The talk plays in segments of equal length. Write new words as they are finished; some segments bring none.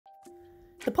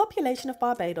The population of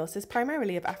Barbados is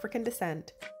primarily of African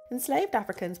descent. Enslaved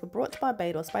Africans were brought to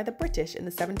Barbados by the British in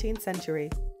the 17th century,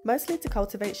 mostly to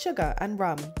cultivate sugar and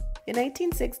rum. In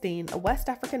 1816, a West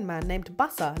African man named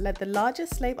Bassa led the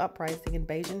largest slave uprising in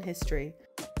Bajan history.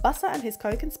 Bassa and his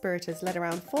co-conspirators led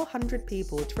around 400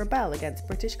 people to rebel against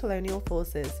British colonial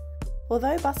forces.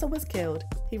 Although Bassa was killed,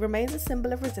 he remains a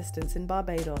symbol of resistance in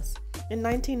Barbados. In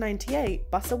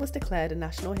 1998, Bassa was declared a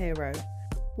national hero.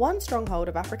 One stronghold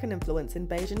of African influence in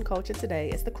Bajan culture today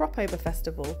is the Crop-Over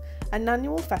Festival, an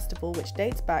annual festival which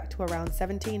dates back to around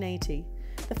 1780.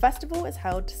 The festival is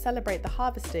held to celebrate the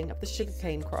harvesting of the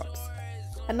sugarcane crops.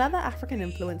 Another African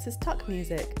influence is tuck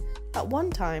music. At one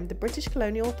time, the British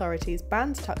colonial authorities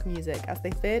banned tuck music as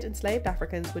they feared enslaved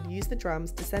Africans would use the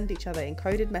drums to send each other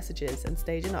encoded messages and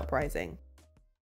stage an uprising.